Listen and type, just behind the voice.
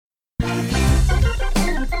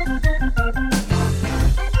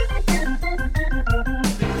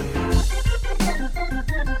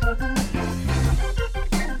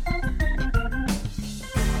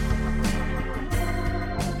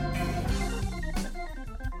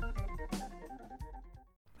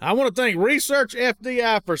I want to thank Research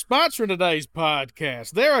FDI for sponsoring today's podcast.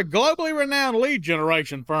 They're a globally renowned lead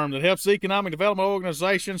generation firm that helps economic development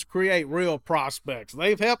organizations create real prospects.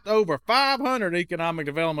 They've helped over 500 economic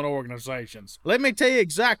development organizations. Let me tell you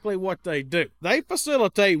exactly what they do. They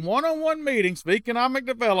facilitate one-on-one meetings with economic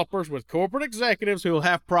developers with corporate executives who will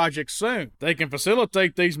have projects soon. They can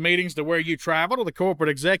facilitate these meetings to where you travel to the corporate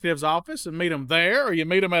executive's office and meet them there, or you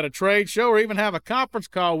meet them at a trade show, or even have a conference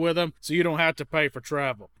call with them so you don't have to pay for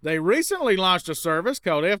travel. They recently launched a service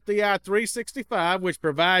called FDI 365, which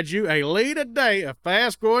provides you a lead a day of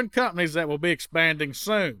fast-growing companies that will be expanding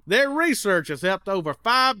soon. Their research has helped over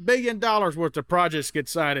 $5 billion worth of projects get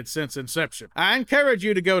cited since inception. I encourage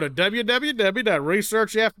you to go to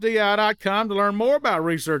www.researchfdi.com to learn more about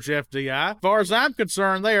Research FDI. As far as I'm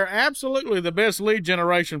concerned, they are absolutely the best lead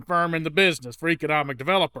generation firm in the business for economic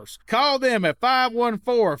developers. Call them at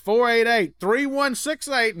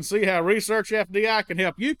 514-488-3168 and see how Research FDI can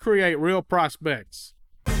help you create real prospects.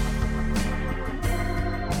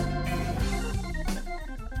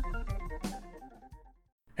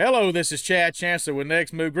 Hello, this is Chad Chancellor with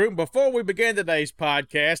Next Move Group. Before we begin today's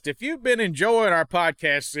podcast, if you've been enjoying our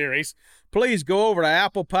podcast series, please go over to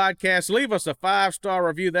Apple Podcasts, leave us a 5-star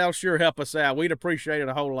review. That'll sure help us out. We'd appreciate it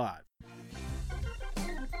a whole lot.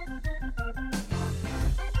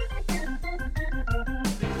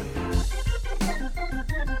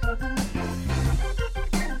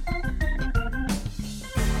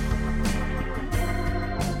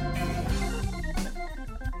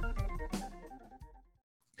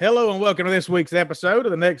 Hello and welcome to this week's episode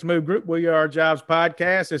of the Next Move Group. We are Jobs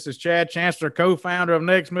Podcast. This is Chad Chancellor, co-founder of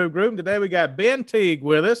Next Move Group. And today we got Ben Teague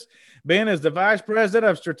with us. Ben is the Vice President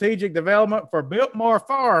of Strategic Development for Biltmore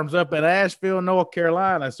Farms up in Asheville, North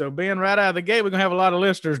Carolina. So Ben, right out of the gate, we're going to have a lot of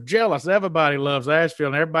listeners jealous. Everybody loves Asheville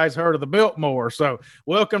and everybody's heard of the Biltmore. So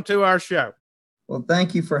welcome to our show. Well,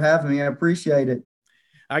 thank you for having me. I appreciate it.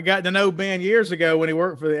 I got to know Ben years ago when he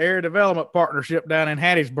worked for the Area Development Partnership down in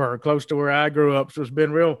Hattiesburg, close to where I grew up. So it's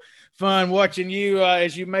been real fun watching you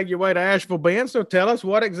as you make your way to Asheville, Ben. So tell us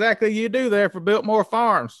what exactly you do there for Biltmore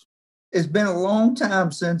Farms. It's been a long time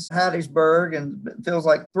since Hattiesburg, and it feels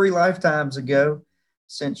like 3 lifetimes ago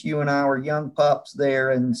since you and I were young pups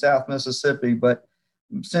there in South Mississippi. But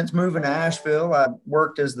since moving to Asheville, I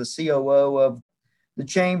worked as the COO of the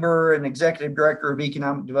Chamber and Executive Director of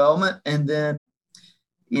Economic Development, and then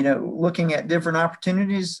looking at different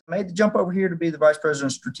opportunities, I made the jump over here to be the Vice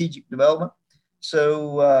President of Strategic Development.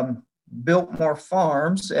 So Biltmore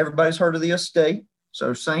Farms, everybody's heard of the estate.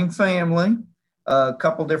 So same family, a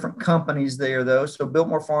couple different companies there though. So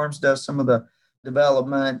Biltmore Farms does some of the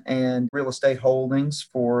development and real estate holdings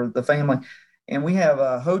for the family. And we have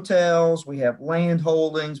hotels, we have land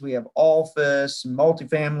holdings, we have office, and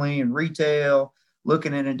multifamily and retail,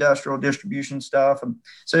 looking at industrial distribution stuff. And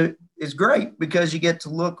so it's great because you get to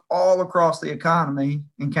look all across the economy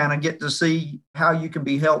and kind of get to see how you can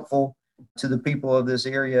be helpful to the people of this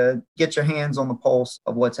area, get your hands on the pulse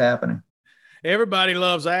of what's happening. Everybody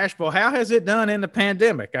loves Asheville. How has it done in the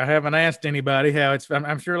pandemic? I haven't asked anybody how it's,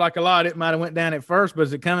 I'm sure like a lot, it might've went down at first, but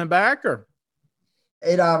is it coming back or?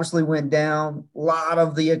 It obviously went down. A lot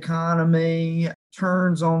of the economy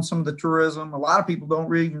turns on some of the tourism. A lot of people don't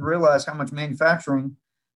really even realize how much manufacturing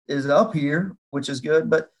is up here, which is good.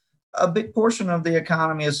 But a big portion of the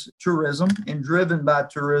economy is tourism and driven by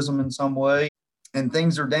tourism in some way. And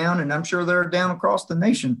things are down, and I'm sure they're down across the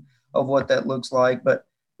nation of what that looks like. But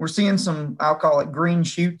we're seeing some, I'll call it green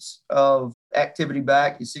shoots of activity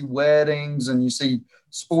back. You see weddings and you see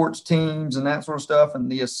sports teams and that sort of stuff.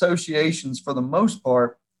 And the associations, for the most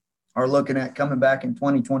part, are looking at coming back in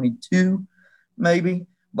 2022, maybe.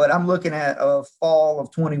 But I'm looking at a fall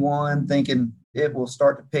of 21, thinking it will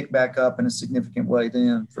start to pick back up in a significant way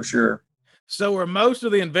then, for sure. So are most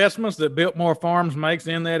of the investments that Biltmore Farms makes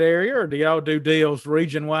in that area, or do y'all do deals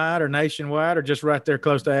region-wide or nationwide or just right there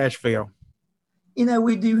close to Asheville?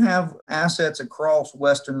 We do have assets across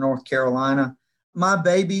Western North Carolina. My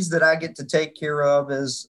babies that I get to take care of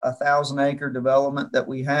is a 1,000-acre development that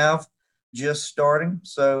we have just starting.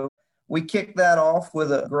 So we kicked that off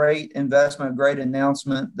with a great investment, a great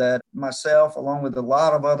announcement that myself, along with a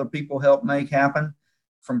lot of other people, helped make happen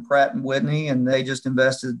from Pratt & Whitney, and they just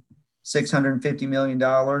invested $650 million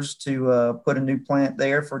to put a new plant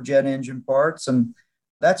there for jet engine parts. And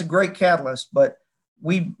that's a great catalyst, but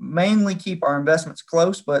we mainly keep our investments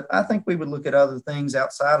close, but I think we would look at other things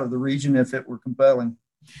outside of the region if it were compelling.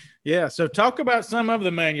 Yeah. So talk about some of the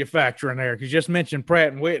manufacturing there, because you just mentioned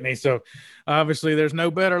Pratt & Whitney. So obviously there's no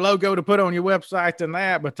better logo to put on your website than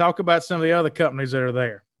that, but talk about some of the other companies that are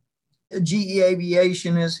there. GE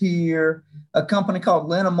Aviation is here, a company called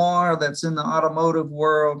Linamar that's in the automotive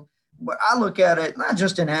world. But I look at it not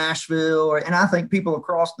just in Asheville, and I think people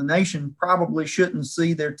across the nation probably shouldn't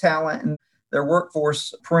see their talent and their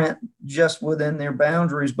workforce print just within their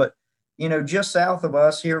boundaries. But, just south of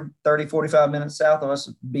us here, 30, 45 minutes south of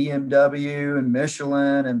us, BMW and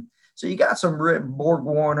Michelin. And so you got some Borg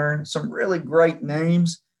Warner, some really great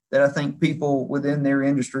names that I think people within their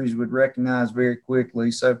industries would recognize very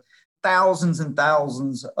quickly. So thousands and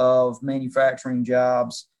thousands of manufacturing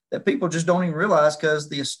jobs that people just don't even realize because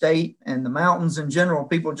the estate and the mountains in general,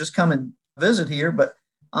 people just come and visit here. But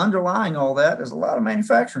underlying all that is a lot of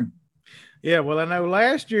manufacturing. Yeah, well, I know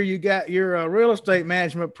last year you got your real estate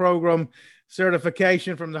management program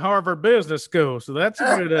certification from the Harvard Business School. So that's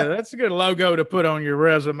a good logo to put on your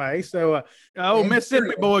resume. So,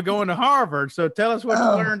 Mississippi boy going to Harvard. So tell us what you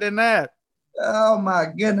learned in that. Oh my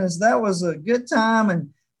goodness, that was a good time, and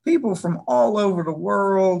people from all over the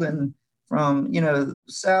world and from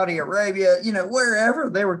Saudi Arabia, wherever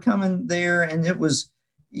they were coming there, and it was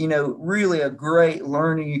really a great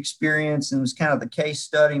learning experience, and it was kind of the case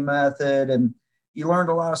study method, and you learned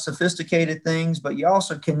a lot of sophisticated things, but you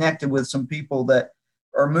also connected with some people that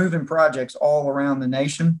are moving projects all around the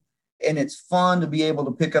nation. And it's fun to be able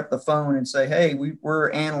to pick up the phone and say, hey, we're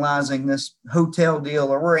analyzing this hotel deal,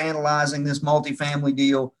 or we're analyzing this multifamily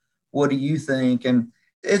deal. What do you think? And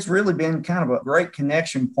it's really been kind of a great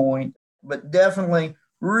connection point, but definitely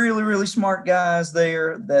really, really smart guys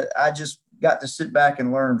there that I just got to sit back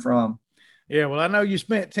and learn from. Yeah, well, I know you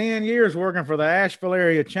spent 10 years working for the Asheville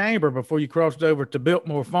area chamber before you crossed over to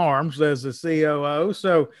Biltmore Farms as the COO.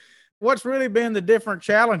 So what's really been the different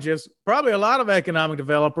challenges? Probably a lot of economic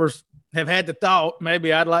developers have had the thought,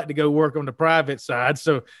 maybe I'd like to go work on the private side.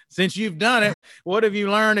 So since you've done it, what have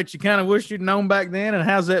you learned that you kind of wish you'd known back then, and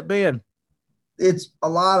how's that been? It's a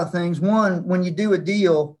lot of things. One, when you do a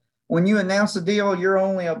deal, when you announce a deal, you're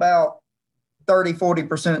only about 30,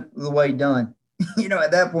 40% of the way done.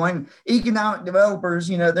 At that point, economic developers,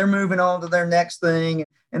 they're moving on to their next thing,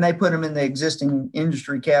 and they put them in the existing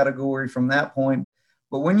industry category from that point.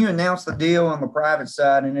 But when you announce the deal on the private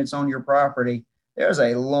side and it's on your property, there's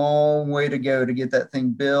a long way to go to get that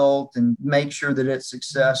thing built and make sure that it's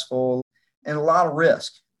successful, and a lot of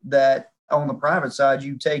risk that on the private side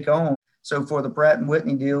you take on. So for the Pratt &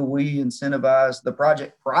 Whitney deal, we incentivized the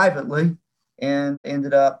project privately and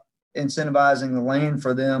ended up incentivizing the land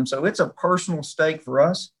for them. So it's a personal stake for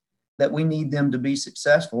us that we need them to be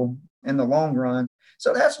successful in the long run.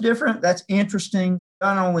 So that's different. That's interesting.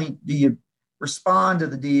 Not only do you respond to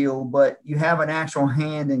the deal, but you have an actual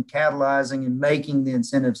hand in catalyzing and making the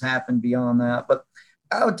incentives happen beyond that. But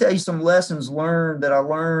I would tell you some lessons learned that I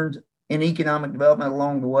learned in economic development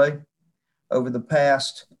along the way over the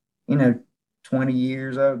past, 20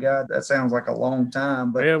 years. Oh God, that sounds like a long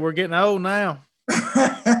time. But yeah, we're getting old now.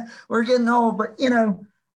 We're getting old, but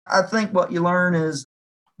I think what you learn is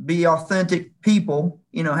be authentic people,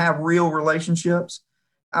 have real relationships.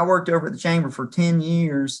 I worked over at the chamber for 10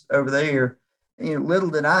 years over there. Little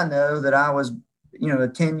did I know that I was, a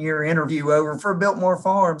 10-year interview over for Biltmore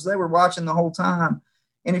Farms. They were watching the whole time.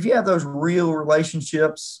 And if you have those real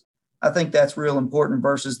relationships, I think that's real important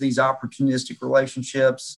versus these opportunistic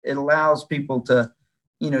relationships. It allows people to,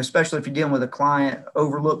 especially if you're dealing with a client,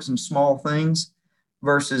 overlook some small things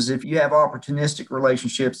versus if you have opportunistic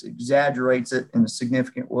relationships, exaggerates it in a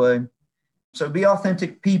significant way. So be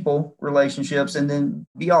authentic people, relationships, and then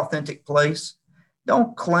be authentic place.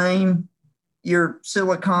 Don't claim your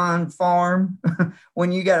Silicon farm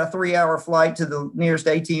when you got a 3-hour flight to the nearest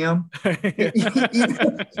ATM.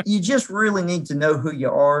 You just really need to know who you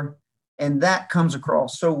are. And that comes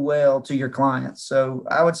across so well to your clients. So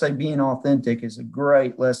I would say being authentic is a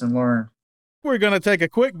great lesson learned. We're going to take a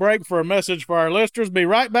quick break for a message for our listeners. Be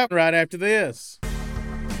right back right after this.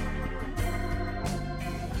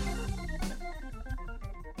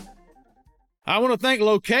 I want to thank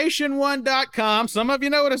LocationOne.com. Some of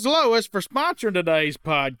you know it as Lois for sponsoring today's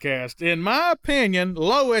podcast. In my opinion,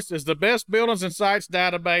 Lois is the best buildings and sites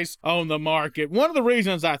database on the market. One of the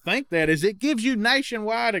reasons I think that is it gives you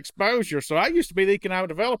nationwide exposure. So I used to be the economic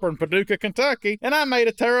developer in Paducah, Kentucky, and I made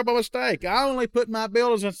a terrible mistake. I only put my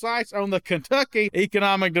buildings and sites on the Kentucky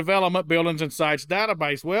Economic Development Buildings and Sites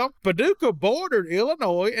database. Well, Paducah bordered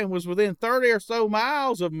Illinois and was within 30 or so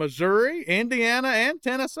miles of Missouri, Indiana, and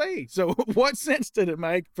Tennessee. So what what sense did it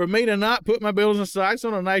make for me to not put my buildings and sites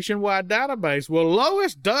on a nationwide database? Well,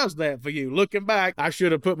 Lois does that for you. Looking back, I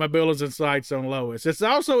should have put my buildings and sites on Lois. It's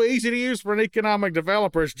also easy to use for an economic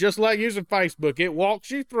developer. It's just like using Facebook. It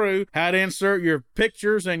walks you through how to insert your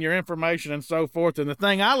pictures and your information and so forth. And the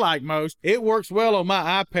thing I like most, it works well on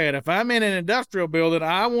my iPad. If I'm in an industrial building,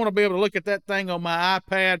 I want to be able to look at that thing on my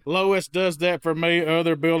iPad. Lois does that for me.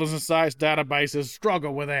 Other buildings and sites databases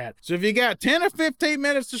struggle with that. So if you got 10 or 15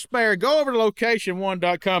 minutes to spare, go over to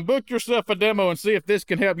location1.com, book yourself a demo, and see if this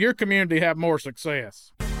can help your community have more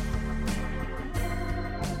success.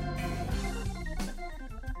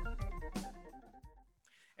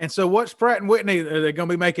 And so what's Pratt & Whitney? Are they going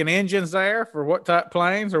to be making engines there for what type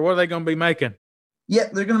planes, or what are they going to be making? Yeah,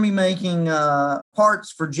 they're going to be making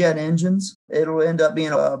parts for jet engines. It'll end up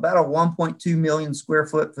being about a 1.2 million square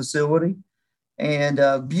foot facility, and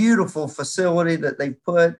a beautiful facility that they've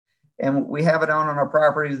put. And we have it on our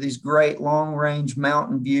property, these great long range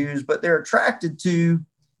mountain views, but they're attracted to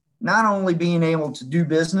not only being able to do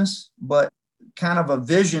business, but kind of a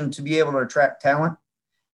vision to be able to attract talent.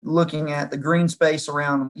 Looking at the green space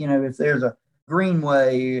around them, if there's a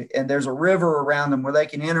greenway and there's a river around them where they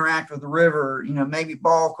can interact with the river, maybe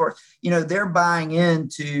ball courts, they're buying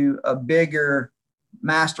into a bigger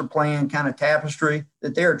master plan kind of tapestry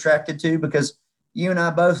that they're attracted to, because you and I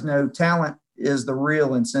both know talent is the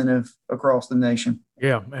real incentive across the nation.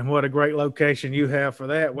 Yeah, and what a great location you have for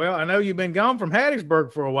that. Well, I know you've been gone from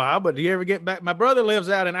Hattiesburg for a while, but do you ever get back? My brother lives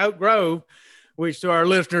out in Oak Grove, which to our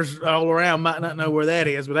listeners all around might not know where that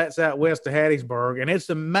is, but that's out west of Hattiesburg. And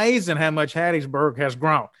it's amazing how much Hattiesburg has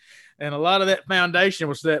grown. And a lot of that foundation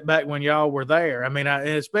was set back when y'all were there. I mean,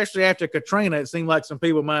 especially after Katrina, it seemed like some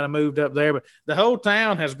people might have moved up there, but the whole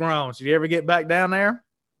town has grown. So you ever get back down there?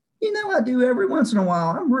 I do every once in a while.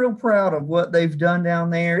 I'm real proud of what they've done down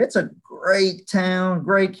there. It's a great town,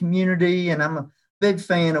 great community, and I'm a big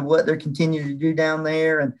fan of what they're continuing to do down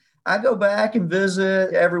there. And I go back and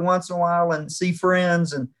visit every once in a while and see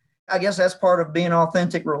friends. And I guess that's part of being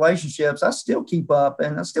authentic relationships. I still keep up,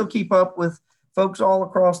 and I still keep up with folks all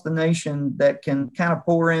across the nation that can kind of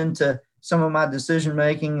pour into some of my decision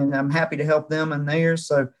making, and I'm happy to help them in theirs.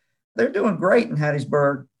 So they're doing great in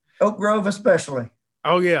Hattiesburg, Oak Grove especially.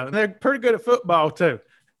 Oh, yeah. They're pretty good at football, too.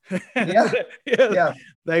 Yeah.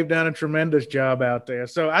 They've done a tremendous job out there.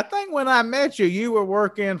 So I think when I met you, you were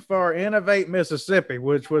working for Innovate Mississippi,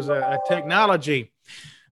 which was a technology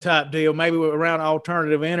type deal, maybe around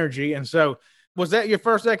alternative energy. And so was that your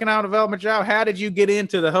first economic development job? How did you get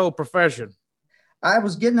into the whole profession? I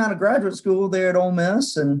was getting out of graduate school there at Ole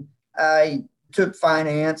Miss, and I took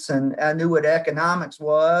finance, and I knew what economics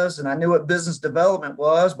was, and I knew what business development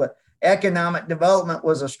was, but economic development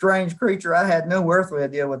was a strange creature. I had no earthly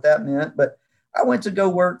idea what that meant, but I went to go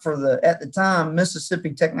work for at the time,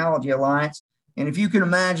 Mississippi Technology Alliance. And if you can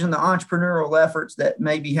imagine the entrepreneurial efforts that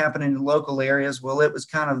may be happening in local areas, well, it was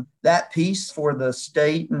kind of that piece for the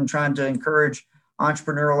state and trying to encourage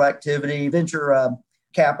entrepreneurial activity, venture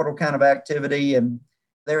capital kind of activity. And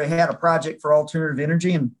they had a project for alternative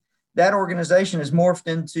energy. And that organization has morphed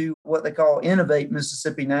into what they call Innovate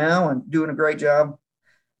Mississippi now, and doing a great job.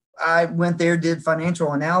 I went there, did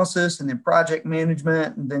financial analysis and then project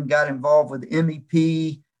management, and then got involved with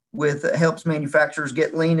MEP, with helps manufacturers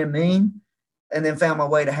get lean and mean, and then found my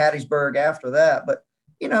way to Hattiesburg after that. But,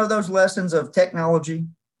 those lessons of technology,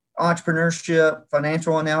 entrepreneurship,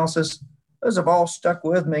 financial analysis, those have all stuck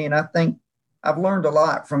with me. And I think I've learned a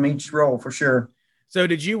lot from each role for sure. So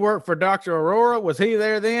did you work for Dr. Aurora? Was he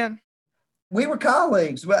there then? We were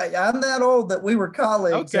colleagues. I'm that old that we were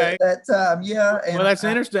colleagues at that time. Yeah. And well, that's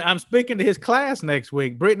interesting. I'm speaking to his class next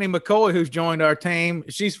week. Brittany McCoy, who's joined our team,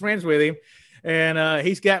 she's friends with him. And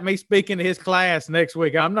he's got me speaking to his class next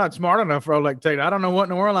week. I'm not smart enough for Oleg Taylor. I don't know what in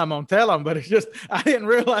the world I'm going to tell him, but it's just, I didn't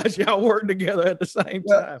realize y'all worked together at the same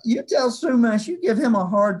time. You tell Sumesh, you give him a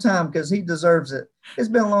hard time because he deserves it. It's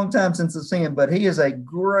been a long time since I've seen him, but he is a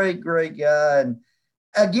great, great guy. And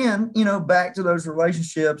again, back to those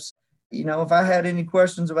relationships. If I had any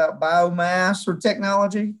questions about biomass or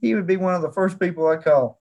technology, he would be one of the first people I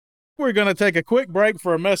call. We're going to take a quick break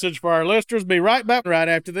for a message for our listeners. Be right back right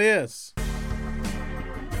after this.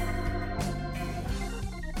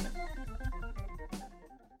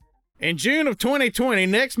 In June of 2020,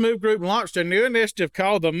 Next Move Group launched a new initiative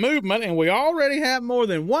called The Movement, and we already have more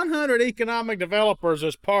than 100 economic developers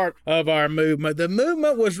as part of our movement. The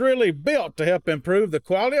movement was really built to help improve the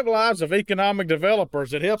quality of lives of economic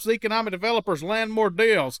developers. It helps economic developers land more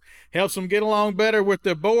deals, helps them get along better with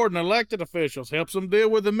their board and elected officials, helps them deal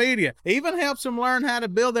with the media, even helps them learn how to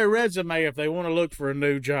build their resume if they want to look for a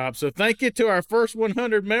new job. So thank you to our first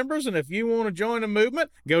 100 members, and if you want to join the movement,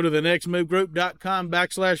 go to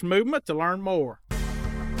thenextmovegroup.com/movement to learn more.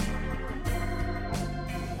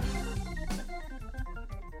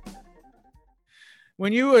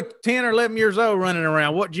 When you were 10 or 11 years old running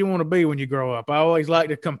around, what do you want to be when you grow up? I always like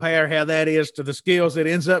to compare how that is to the skills it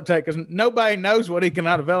ends up taking, because nobody knows what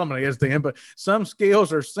economic development is then, but some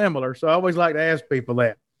skills are similar. So I always like to ask people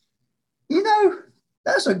that.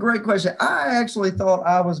 That's a great question. I actually thought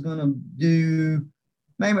I was going to do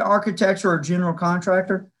maybe architecture or general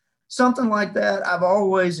contractor. Something like that. I've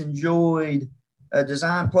always enjoyed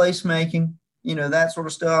design placemaking, that sort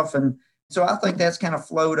of stuff. And so I think that's kind of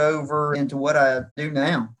flowed over into what I do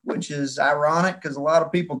now, which is ironic because a lot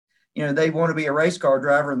of people, they want to be a race car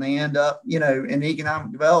driver and they end up, in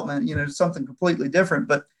economic development, something completely different.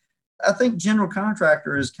 But I think general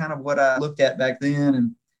contractor is kind of what I looked at back then.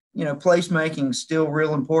 And, placemaking is still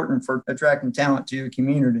real important for attracting talent to your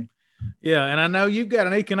community. Yeah, and I know you've got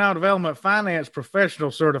an Economic Development Finance Professional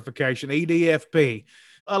Certification, EDFP.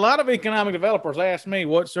 A lot of economic developers ask me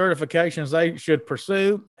what certifications they should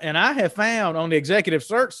pursue, and I have found on the executive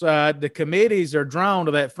search side, the committees are drawn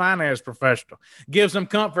to that finance professional. Gives them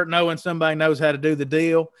comfort knowing somebody knows how to do the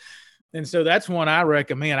deal, and so that's one I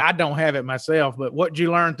recommend. I don't have it myself, but what did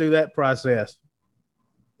you learn through that process?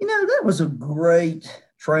 That was a great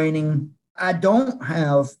training. I don't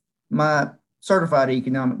have my certified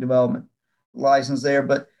economic development license there,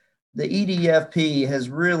 but the EDFP has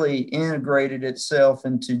really integrated itself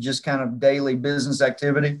into just kind of daily business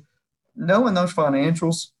activity. Knowing those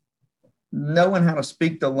financials, knowing how to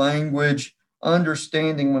speak the language,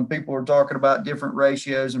 understanding when people are talking about different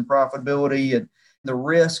ratios and profitability and the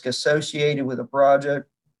risk associated with a project,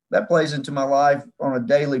 that plays into my life on a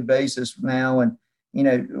daily basis now. And,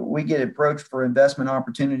 we get approached for investment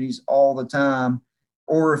opportunities all the time.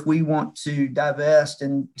 Or if we want to divest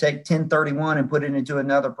and take 1031 and put it into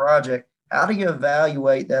another project, how do you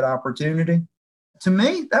evaluate that opportunity? To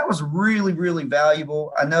me, that was really, really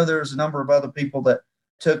valuable. I know there's a number of other people that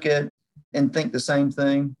took it and think the same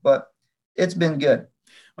thing, but it's been good.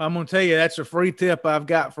 I'm going to tell you, that's a free tip I've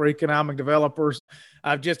got for economic developers.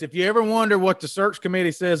 If you ever wonder what the search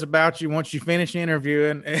committee says about you once you finish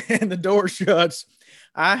interviewing and the door shuts,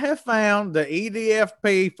 I have found the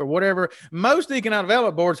EDFP for whatever, most economic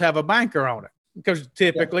development boards have a banker on it because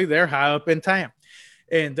typically they're high up in town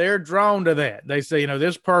and they're drawn to that. They say,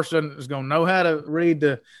 this person is going to know how to read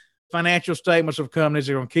the financial statements of companies.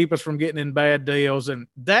 They're going to keep us from getting in bad deals. And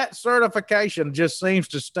that certification just seems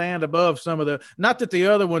to stand above some of the, not that the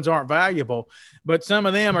other ones aren't valuable, but some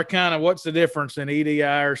of them are kind of what's the difference in EDI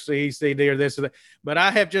or CECD or this or that. But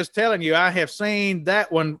I have just telling you, I have seen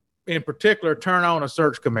that one in particular turn on a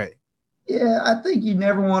search committee. Yeah, I think you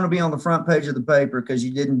never want to be on the front page of the paper because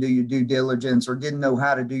you didn't do your due diligence or didn't know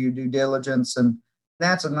how to do your due diligence. And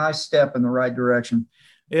that's a nice step in the right direction.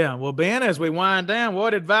 Yeah. Well, Ben, as we wind down,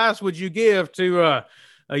 what advice would you give to a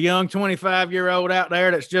young 25-year-old out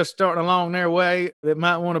there that's just starting along their way that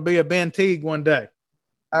might want to be a Ben Teague one day?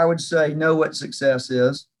 I would say know what success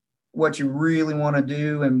is, what you really want to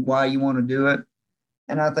do and why you want to do it.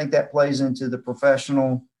 And I think that plays into the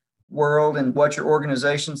professional world and what your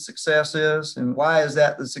organization's success is and why is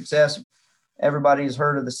that the success. Everybody has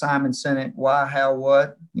heard of the Simon Sinek, why, how,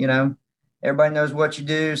 what, everybody knows what you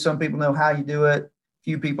do. Some people know how you do it.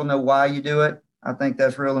 Few people know why you do it. I think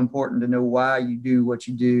that's real important to know why you do what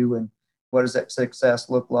you do and what does that success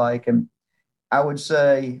look like. And I would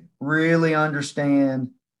say really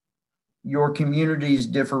understand your community's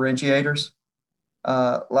differentiators.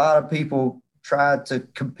 A lot of people try to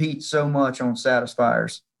compete so much on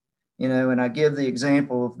satisfiers. And I give the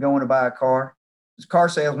example of going to buy a car. This car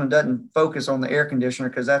salesman doesn't focus on the air conditioner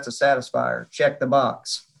because that's a satisfier. Check the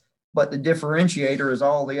box. But the differentiator is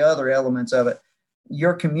all the other elements of it.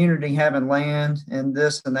 Your community having land and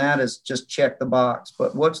this and that is just check the box.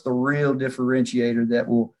 But what's the real differentiator that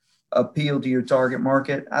will appeal to your target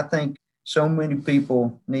market? I think so many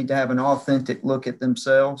people need to have an authentic look at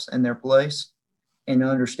themselves and their place and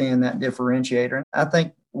understand that differentiator. And I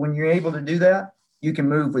think when you're able to do that, you can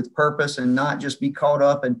move with purpose and not just be caught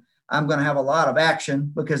up in, I'm going to have a lot of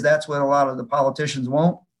action because that's what a lot of the politicians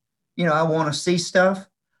want. I want to see stuff,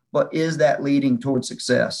 but is that leading towards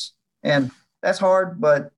success? And that's hard,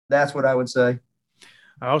 but that's what I would say.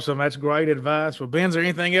 Awesome. That's great advice. Well, Ben, is there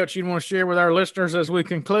anything else you want to share with our listeners as we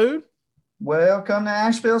conclude? Well, come to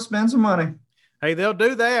Asheville, spend some money. Hey, they'll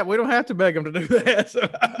do that. We don't have to beg them to do that. So,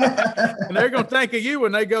 and they're going to think of you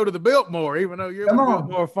when they go to the Biltmore, even though you're with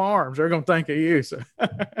Biltmore Farms. They're going to think of you. So.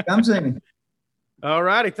 Come see me. All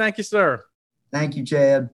righty. Thank you, sir. Thank you,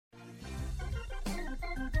 Chad.